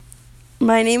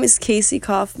My name is Casey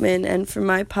Kaufman, and for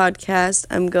my podcast,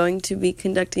 I'm going to be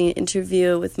conducting an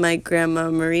interview with my grandma,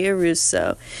 Maria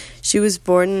Russo. She was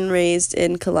born and raised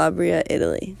in Calabria,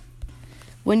 Italy.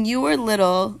 When you were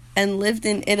little and lived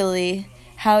in Italy,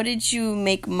 how did you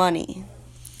make money?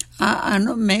 I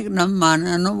don't make no money,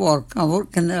 I don't work. I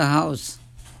work in the house.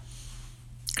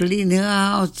 Clean the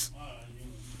house.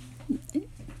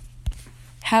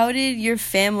 How did your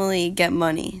family get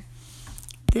money?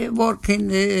 They work in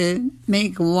the,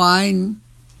 make wine.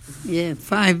 Yeah,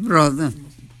 5 brothers.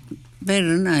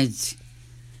 Very nice.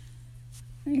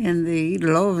 And they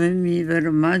love me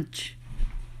very much.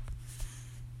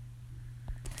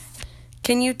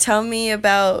 Can you tell me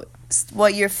about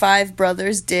what your 5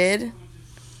 brothers did?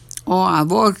 Oh, I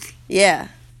work? Yeah.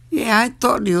 Yeah, I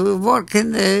told you, work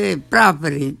in the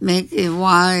property, making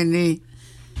wine,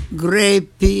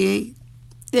 grape,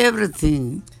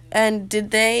 everything. And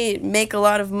did they make a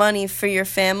lot of money for your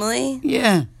family?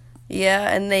 Yeah. Yeah,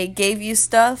 and they gave you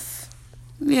stuff?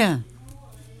 Yeah.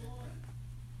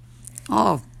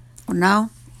 Oh, now?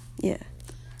 Yeah.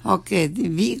 Okay, the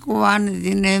week one,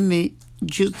 the name is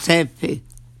Giuseppe.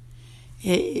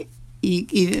 He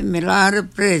gave me a lot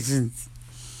of presents.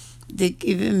 They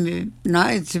give me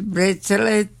nice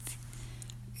bracelet,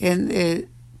 and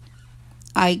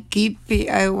I keep it.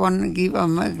 I want to give to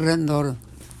my granddaughter.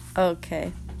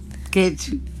 Okay.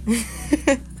 Catch.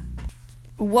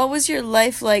 What was your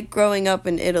life like growing up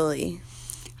in Italy?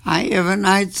 I have a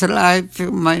nice life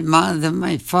with my mother,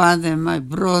 my father, my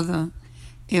brother,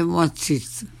 and one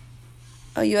sister.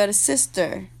 Oh, you had a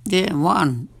sister? Yeah,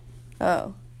 one.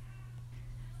 Oh.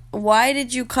 Why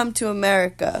did you come to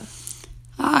America?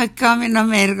 I come in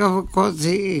America because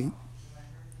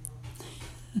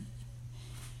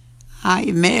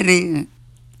I married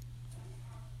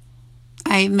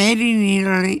in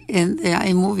Italy and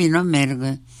I moved in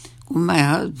America with my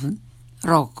husband,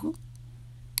 Rocco.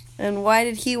 And why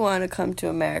did he want to come to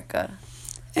America?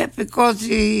 Because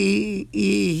he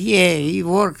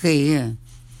worked here.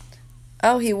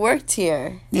 Oh, he worked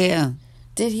here? Yeah.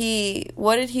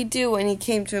 What did he do when he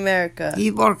came to America? He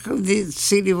worked with the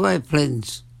citywide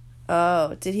plans.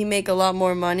 Oh, did he make a lot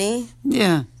more money?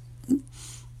 Yeah.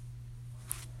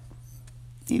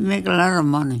 He make a lot of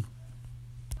money.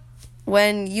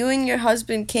 When you and your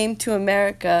husband came to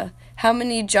America, how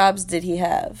many jobs did he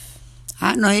have?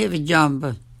 I don't have a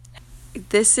job.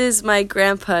 This is my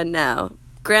grandpa now.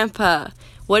 Grandpa,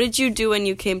 what did you do when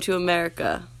you came to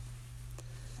America?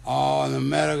 Oh, in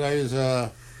America is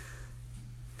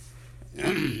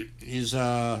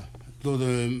do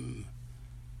the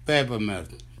paper milk.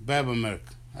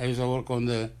 I used to work on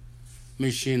the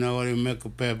machine where you make a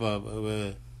paper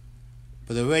with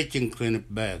the vacuum cleaner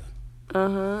bag.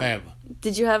 Uh-huh. Paper.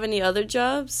 Did you have any other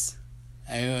jobs?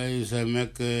 I used to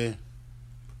make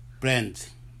print.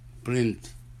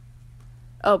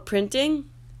 Oh, printing?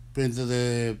 Print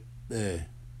the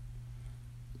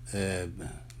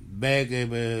bag of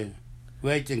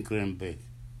vacuum cleaner bag.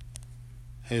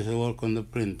 I used to work on the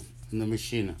print in the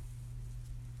machine.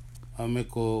 I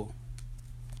make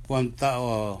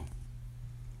 400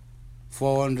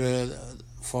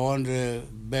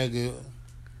 bag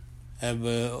of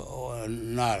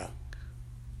an hour.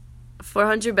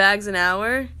 400 bags an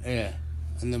hour? Yeah,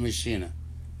 in the machine.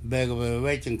 Bag of a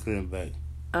vacuum cleaner bag.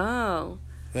 Oh.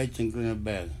 Vacuum cleaner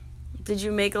bag. Did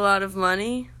you make a lot of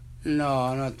money?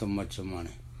 No, not too much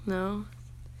money. No?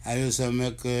 I used to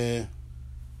make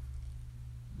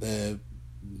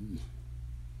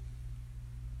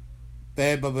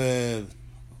paper,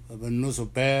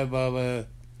 newspaper,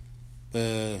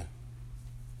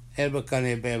 every kind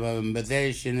of paper,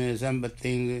 invitation,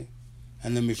 something,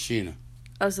 and the machine.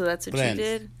 Oh, so that's what you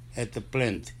did? At the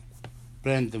print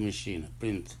machine,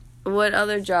 print. What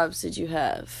other jobs did you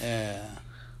have?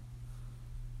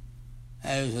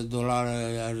 I used to do a lot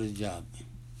of other jobs.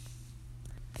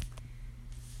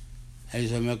 I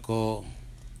used to make a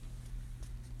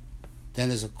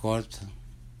tennis court,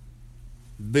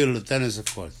 build a tennis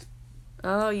court.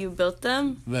 Oh, you built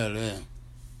them? Well, yeah.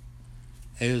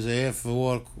 I used to have to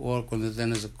work on the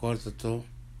tennis court too.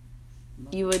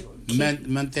 You would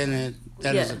Maintain a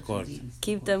tennis court.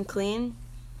 keep them clean?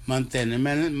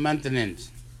 Maintenance.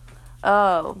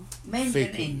 Oh.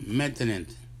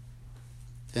 Maintenance.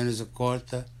 Tennis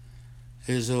court.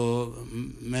 Is a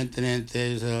maintenance.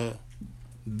 Is a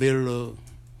build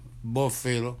ball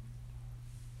field.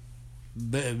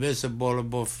 Baseball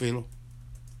ball field.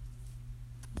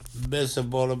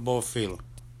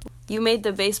 You made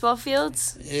the baseball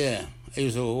fields? Yeah. I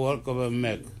used to work over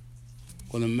Meg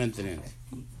on the maintenance.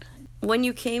 When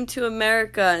you came to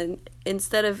America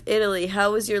instead of Italy,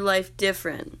 how was your life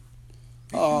different?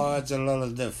 Oh, Oh, it's a little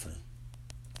different.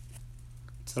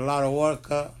 It's a lot of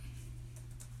work, a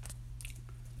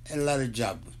lot of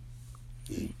job.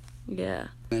 Yeah.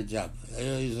 A job. I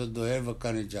used to do every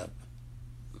kind of job.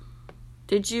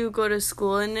 Did you go to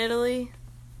school in Italy?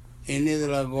 In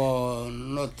Italy, I go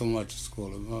not too much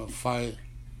school. About 5,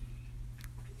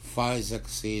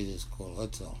 6 years of school.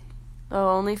 That's all.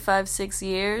 Oh, only 5, 6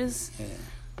 years? Yeah.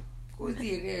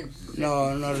 Così,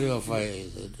 No, not real 5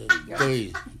 years.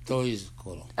 2 years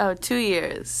school. Oh, 2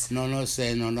 years. No,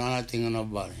 say no, nothing on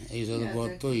nobody. I used to go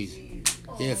 2 years.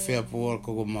 If I have to work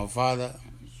with my father.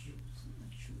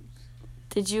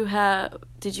 Did you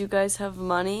guys have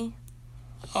money?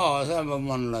 Oh, I have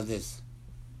money like this.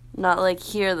 Not like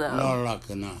here though. No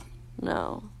lucky, no.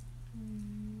 No.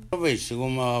 Fish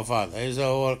with my father. I used to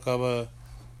work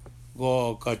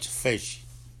go catch fish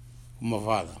with my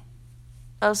father.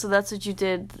 Oh, so that's what you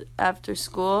did after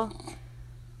school?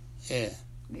 Yeah.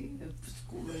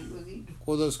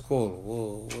 Go to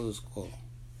school. Go to school.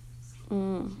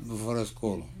 Before the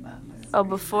school. Oh,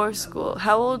 before school.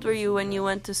 How old were you when you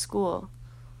went to school?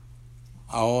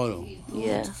 How old?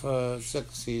 Yeah. For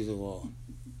 6 years ago.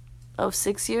 Oh,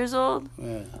 6 years old?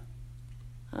 Yeah.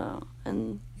 Oh,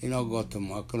 and You know, go too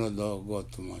much. I cannot go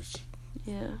too much.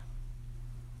 yeah.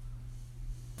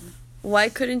 Why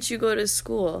couldn't you go to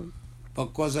school?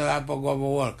 Because I have to go to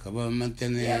work. But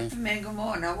maintain, you have to make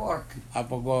money work. I have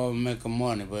to go make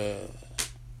money. But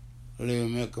live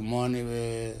make money.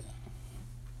 But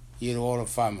your whole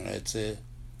family. It's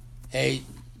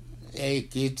 8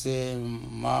 kids,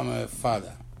 mom and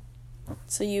father.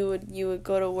 So you would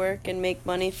go to work and make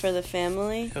money for the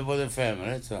family, For the family,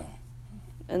 that's all.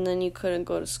 and then you couldn't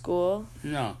go to school?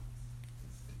 No,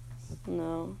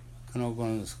 No. I cannot go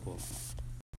to school.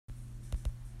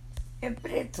 E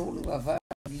preto voleva fare.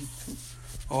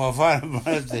 Ho fatto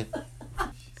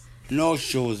no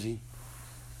shoes. E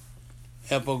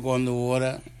poi quando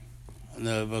ora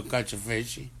the catch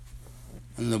fish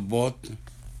in the boat.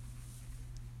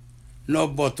 No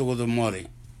boat with the mori.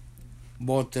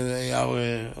 Boat how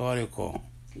do you call?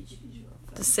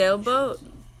 The sailboat?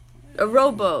 A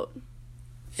rowboat?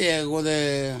 Yeah, with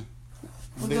the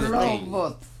With the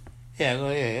robot. Yeah,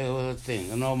 with the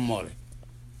thing. No mori.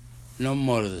 No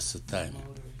mori this time.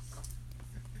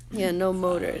 Yeah, no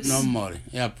motors. No mori.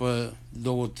 Yeah, poi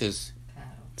do this.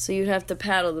 So you'd have to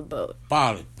paddle the boat.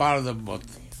 Part of the boat.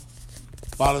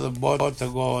 Part of the boat to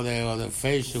go there with the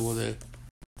fish with the.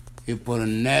 You put a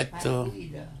net.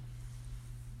 You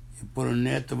put a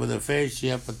net with the fish.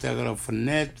 You have to take it off a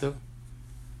net.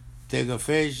 Take a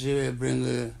fish.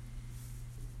 Bring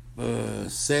a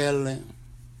sail.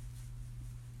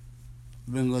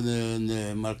 Bring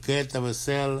the market of a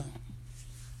sail.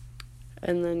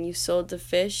 And then you sold the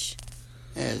fish?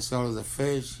 Yeah, sold the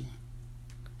fish.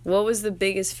 What was the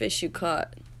biggest fish you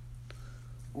caught?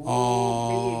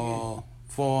 Oh,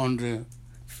 400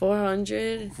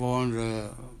 400?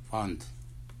 pounds.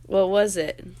 What was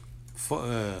it?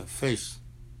 Fish.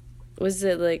 Was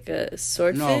it like a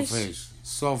swordfish? No fish.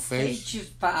 Swordfish. Peixe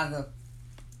espada.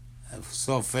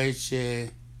 Swordfish.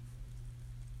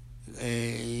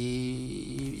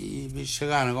 I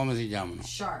pescegani come si chiamano?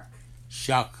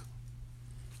 Shark.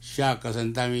 Shark,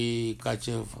 sometimes catch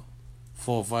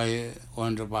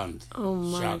 400-500 pounds. Oh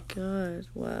my Shark. God,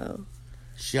 wow.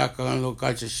 Shark, quando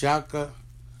catch a shark,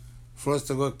 first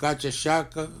go catch a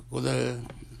shark with a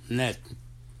net.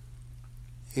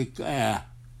 E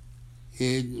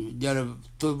già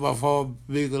tutto va fuori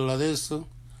piccolo adesso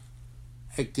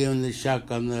e che un shark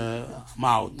in the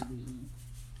mouth.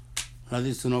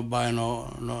 Adesso non buy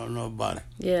no buy.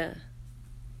 Yeah.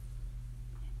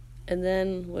 And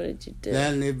then what did you do?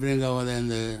 Then they bring over in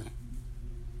the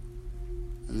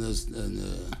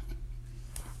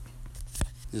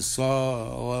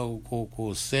saw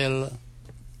or sell.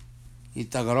 I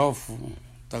tagarofo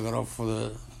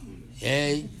the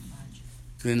egg,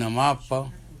 clean a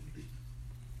mappa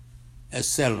e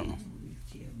sellano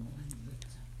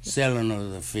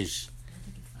the fish.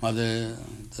 Ma the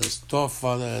stuff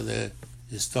the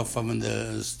stuff in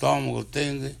the stomach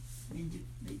thing.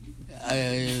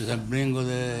 I bring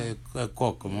the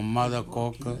cook, my mother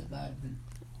cook,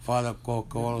 father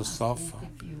cook, all the stuff.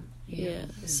 Yeah.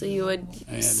 So you would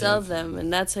sell them,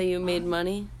 and that's how you made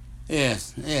money?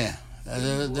 Yes, yeah.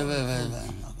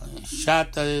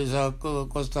 Shata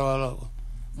costava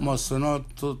mosso, no?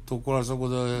 Tutto cosa con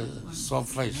the soft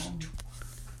fish.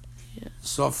 Yeah.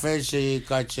 Soft fish e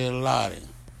cancellare.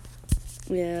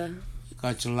 Yeah.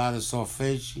 Cancellare soft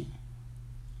fish.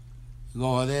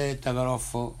 Go there, take it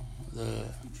off.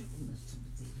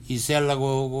 He sell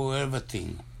go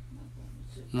everything.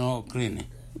 No cleaning.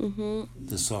 Mhm.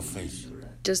 The soft fish.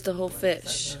 Just the whole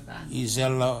fish. He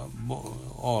sell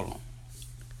all.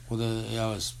 With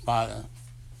a spot.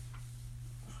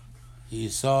 He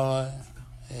saw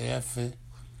if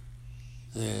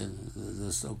the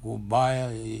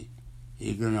buyer, he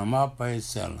gonna them up and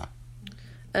sell them.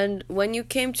 And when you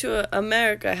came to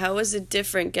America, how was it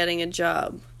different getting a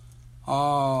job?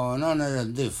 Oh, no,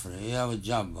 not different. You have a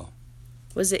job.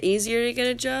 Was it easier to get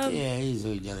a job? Yeah,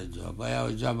 easy to get a job. I have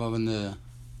a job when I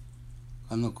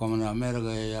come to America.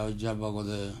 I have a job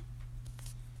with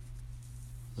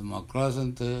my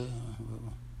cousin to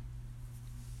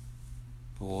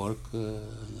work.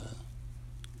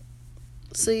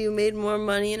 So you made more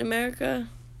money in America?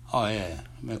 Oh, yeah,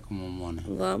 make more money. A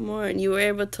lot more. And you were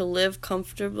able to live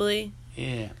comfortably?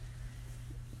 Yeah.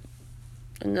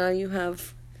 And now you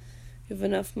have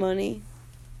enough money?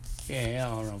 Yeah,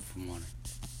 I have enough money.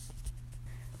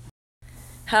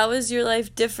 How is your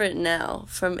life different now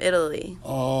from Italy?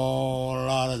 Oh, a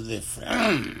lot of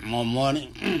different. More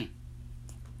money.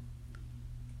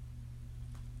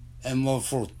 And more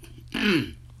fruit.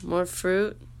 More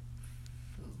fruit?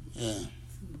 Yeah.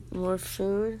 More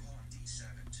food?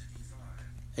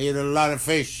 I eat a lot of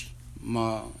fish.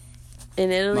 My In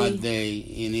day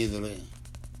in Italy.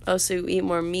 Oh, so you eat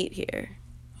more meat here?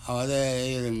 Over there,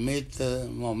 I eat meat,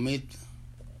 more meat,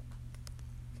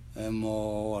 and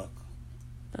more work.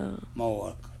 Oh. More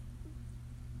work.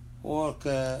 Work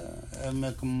and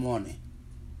make money.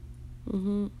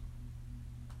 Mm-hmm.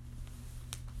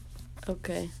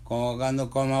 Okay. Cuando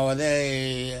come over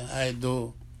there, I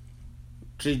do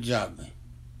 3 jobs.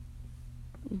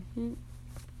 Mm-hmm.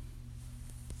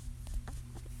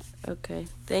 Okay.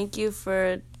 Thank you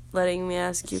for letting me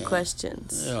ask you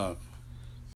questions. Yeah.